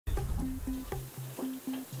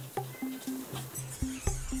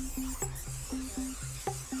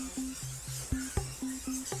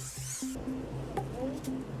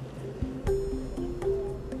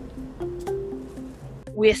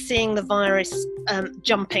we're seeing the virus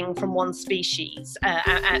jumping from one species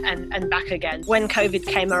and back again. When COVID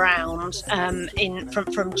came around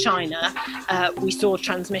from China, we saw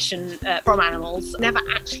transmission from animals, never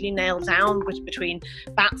actually nailed down between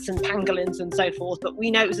bats and pangolins and so forth, but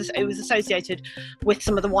we know it was associated with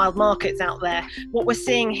some of the wild markets out there. What we're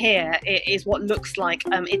seeing here is what looks like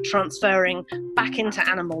it transferring back into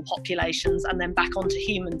animal populations and then back onto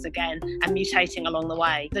humans again and mutating along the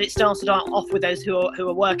way. That it started off with those who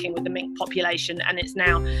are working with the mink population, and it's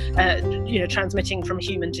now transmitting from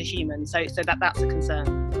human to human. So that's a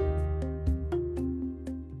concern.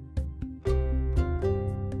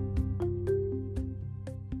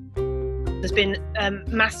 There's been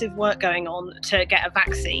massive work going on to get a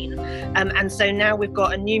vaccine, and so now we've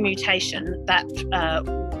got a new mutation that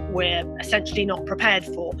we're essentially not prepared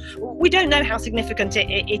for. We don't know how significant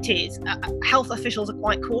it is. Health officials are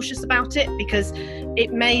quite cautious about it because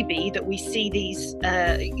it may be that we see these,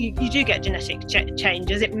 you do get genetic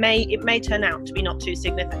changes. It may turn out to be not too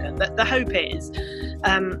significant. The hope is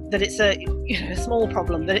that it's a small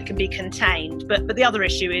problem, that it can be contained. But the other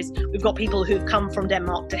issue is we've got people who've come from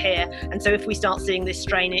Denmark to here, and so if we start seeing this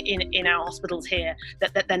strain in our hospitals here,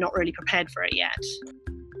 that they're not really prepared for it yet.